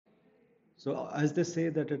So as they say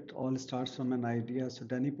that it all starts from an idea. So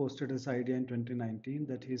Danny posted his idea in 2019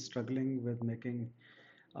 that he's struggling with making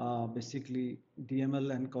basically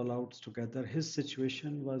DML and callouts together. His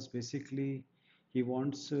situation was basically he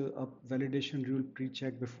wants a validation rule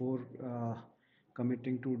pre-check before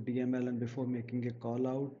committing to DML and before making a call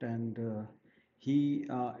out, and he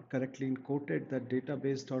correctly quoted that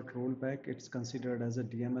database.rollback, it's considered as a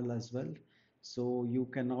DML as well. So you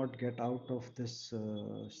cannot get out of this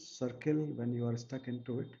circle when you are stuck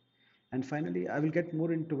into it. And finally, I will get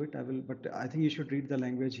more into it. I will, but I think you should read the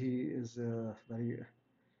language. He is very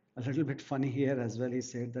a little bit funny here as well. He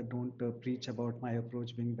said that don't preach about my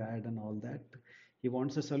approach being bad and all that. He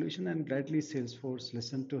wants a solution, and gladly Salesforce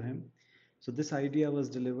listened to him. So this idea was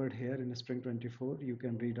delivered here in Spring 24. You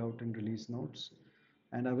can read out in release notes,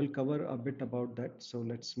 and I will cover a bit about that. So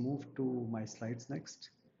let's move to my slides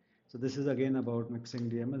next. So this is again about mixing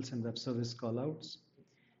DMLs and web service callouts.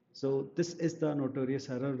 So this is the notorious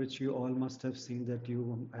error which you all must have seen, that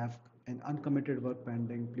you have an uncommitted work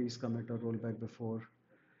pending. Please commit or roll back before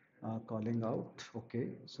calling out.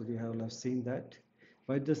 Okay, so we have seen that.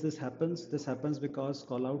 Why does this happens? This happens because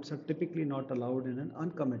callouts are typically not allowed in an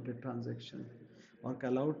uncommitted transaction, or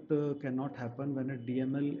callout cannot happen when a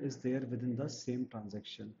DML is there within the same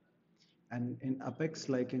transaction. And in Apex,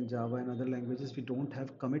 like in Java and other languages, we don't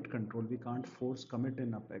have commit control. We can't force commit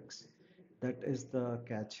in Apex. That is the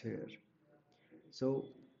catch here. So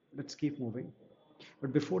let's keep moving.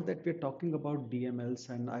 But before that, we're talking about DMLs,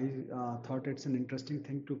 and I thought it's an interesting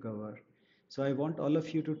thing to cover. So I want all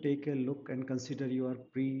of you to take a look and consider your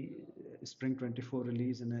pre-Spring 24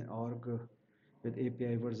 release in an org with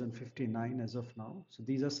API version 59 as of now. So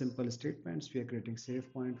these are simple statements. We are creating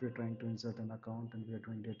Savepoint, we are trying to insert an account, and we are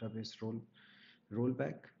doing database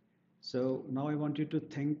rollback. So now I want you to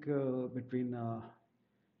think between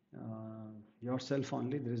yourself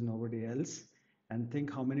only, there is nobody else, and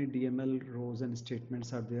think how many DML rows and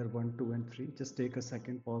statements are there, 1, 2, and 3. Just take a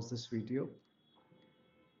second, pause this video.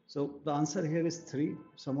 So the answer here is 3.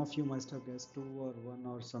 Some of you must have guessed 2 or 1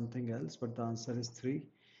 or something else, but the answer is 3.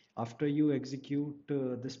 After you execute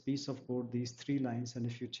this piece of code, these 3 lines, and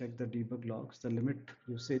if you check the debug logs, the limit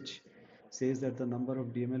usage says that the number of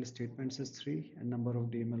DML statements is 3 and number of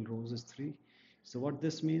DML rows is 3. So what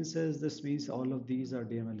this means is, this means all of these are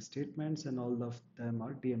DML statements and all of them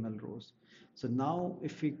are DML rows. So now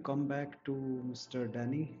if we come back to Mr.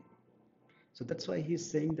 Danny, so that's why he's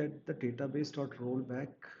saying that the database.rollback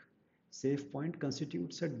save point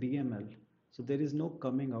constitutes a DML. So there is no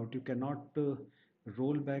coming out. You cannot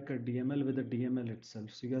roll back a DML with a DML itself.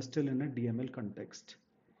 So you are still in a DML context.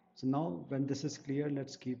 So now when this is clear,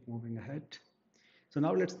 let's keep moving ahead. So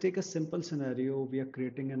now let's take a simple scenario. We are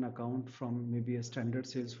creating an account from maybe a standard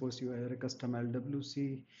Salesforce UI or a custom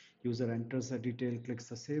LWC. User enters the detail, clicks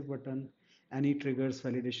the save button, and he triggers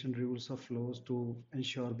validation rules of flows to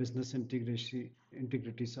ensure business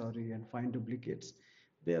integrity, sorry, and find duplicates.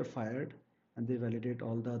 They are fired and they validate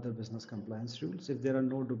all the other business compliance rules. If there are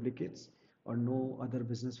no duplicates or no other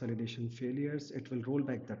business validation failures, it will roll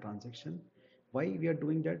back the transaction. Why we are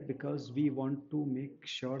doing that? Because we want to make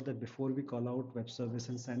sure that before we call out web service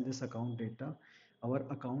and send this account data, our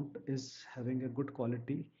account is having a good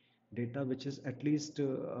quality data, which is at least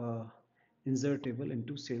insertable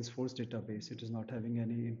into Salesforce database. It is not having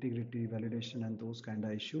any integrity, validation, and those kind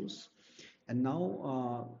of issues. And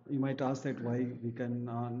now you might ask that why we can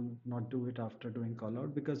not do it after doing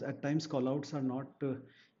callout, because at times callouts are not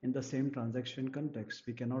in the same transaction context.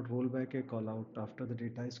 We cannot roll back a callout after the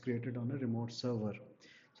data is created on a remote server.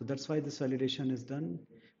 So that's why this validation is done.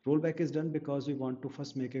 Rollback is done because we want to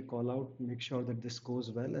first make a callout, make sure that this goes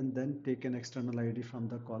well, and then take an external ID from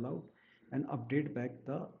the callout and update back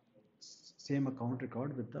the same account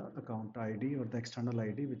record with the account ID or the external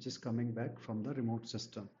ID which is coming back from the remote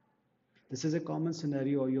system. This is a common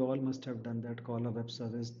scenario. You all must have done that. Call a web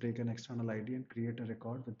service, take an external ID and create a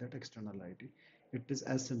record with that external ID. It is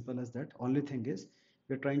as simple as that. Only thing is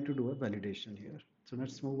we're trying to do a validation here. So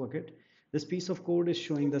let's move ahead. This piece of code is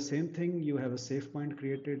showing the same thing. You have a save point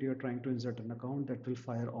created. You're trying to insert an account that will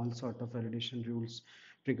fire all sort of validation rules,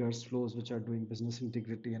 triggers, flows, which are doing business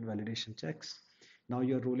integrity and validation checks. Now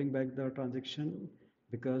you're rolling back the transaction,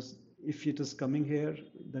 because if it is coming here,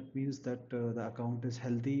 that means that the account is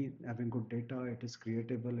healthy, having good data, it is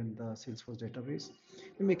creatable in the Salesforce database.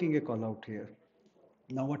 You're making a call out here.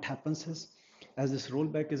 Now what happens is, as this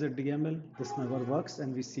rollback is a DML, this never works,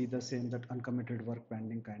 and we see the same, that uncommitted work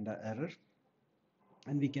pending kind of error,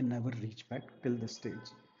 and we can never reach back till this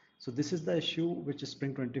stage. So this is the issue which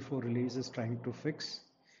Spring 24 release is trying to fix,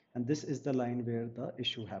 and this is the line where the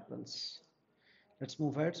issue happens. Let's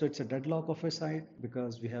move ahead. So it's a deadlock of a site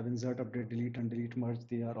because we have insert, update, delete, and delete merge.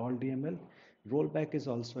 They are all DML. Rollback is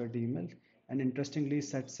also a DML. And interestingly,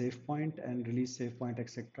 set save point and release save point,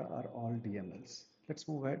 etc. are all DMLs. Let's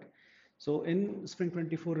move ahead. So in Spring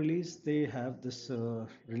 24 release, they have this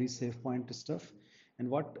release save point stuff. And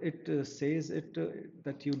what it says it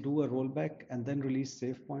that you do a rollback and then release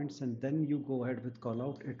save points and then you go ahead with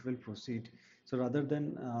callout, it will proceed. So rather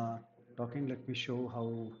than talking, let me show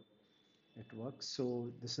how it works.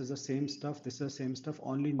 So this is the same stuff. This is the same stuff.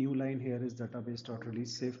 Only new line here is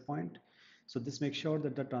database.release save point. So this makes sure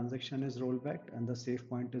that the transaction is rolled back and the save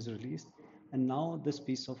point is released. And now this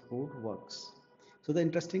piece of code works. So the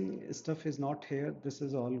interesting stuff is not here. This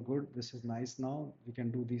is all good. This is nice now. We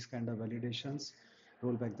can do these kind of validations,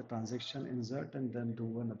 roll back the transaction, insert, and then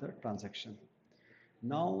do another transaction.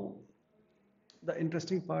 Now, the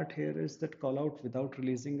interesting part here is that call out without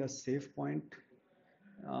releasing a save point.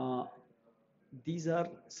 Uh, these are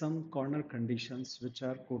some corner conditions which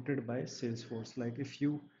are quoted by Salesforce. Like if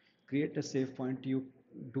you create a save point, you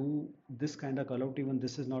do this kind of callout, even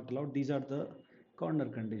this is not allowed. These are the corner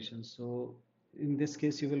conditions. So in this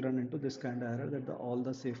case, you will run into this kind of error that all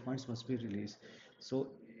the save points must be released. So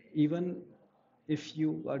even if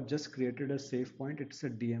you are just created a save point, it's a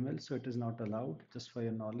DML, so it is not allowed, just for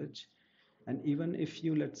your knowledge. And even if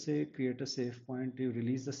you, let's say, create a save point, you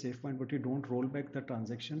release the save point, but you don't roll back the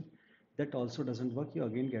transaction, that also doesn't work. You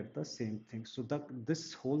again get the same thing. So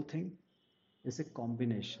this whole thing is a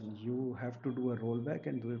combination. You have to do a rollback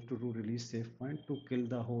and you have to do release save point to kill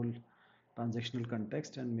the whole transactional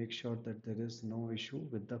context and make sure that there is no issue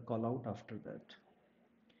with the call out after that.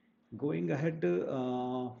 Going ahead,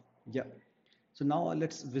 yeah. So now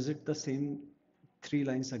let's visit the same 3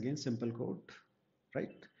 lines again, simple code,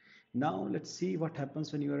 right? Now let's see what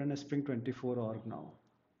happens when you are in a Spring 24 org now.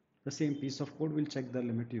 The same piece of code will check the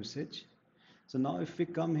limit usage. So now if we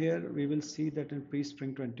come here, we will see that in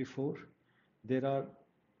pre-Spring 24, there are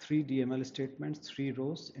 3 DML statements, 3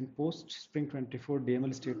 rows. In post-Spring 24,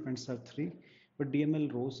 DML statements are 3, but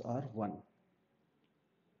DML rows are 1.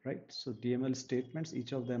 Right? So DML statements,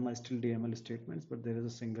 each of them are still DML statements, but there is a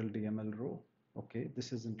single DML row. Okay,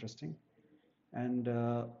 this is interesting. And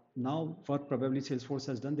now what probably Salesforce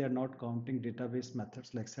has done, they are not counting database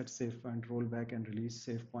methods like set save point, rollback, and release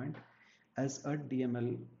save point as a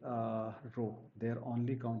DML row. They are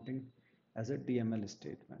only counting as a DML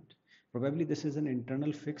statement. Probably this is an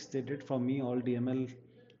internal fix they did. For me, all DML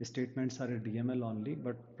statements are a DML only,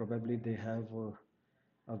 but probably they have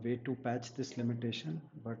a way to patch this limitation,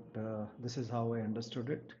 but this is how I understood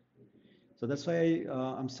it. So that's why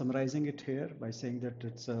I'm summarizing it here by saying that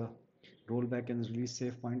it's a rollback and release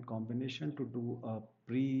save point combination to do a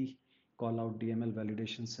pre call out DML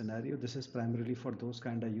validation scenario. This is primarily for those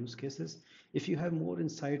kind of use cases. If you have more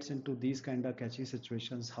insights into these kind of catchy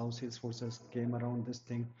situations, how Salesforce has came around this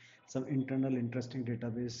thing, some internal interesting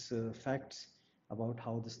database facts about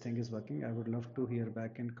how this thing is working, I would love to hear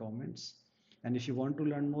back in comments. And if you want to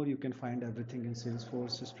learn more, you can find everything in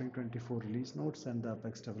Salesforce Spring 24 release notes and the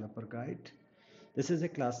Apex Developer Guide. This is a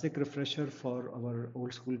classic refresher for our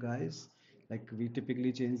old school guys. Like we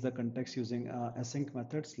typically change the context using async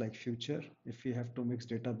methods like future if we have to mix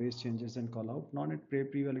database changes and call out, not in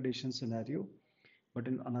pre-validation scenario, but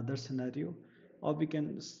in another scenario. Or we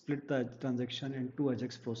can split the transaction into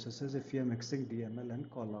Ajax processes if we are mixing DML and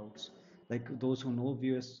callouts. Like those who know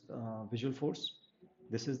Visual Force,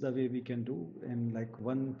 this is the way we can do. In like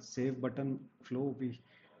one save button flow, we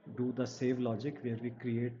do the save logic where we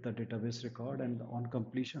create the database record, and on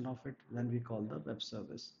completion of it, then we call the web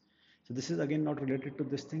service. So this is again not related to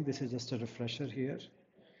this thing. This is just a refresher here.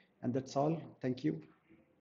 And that's all. Thank you.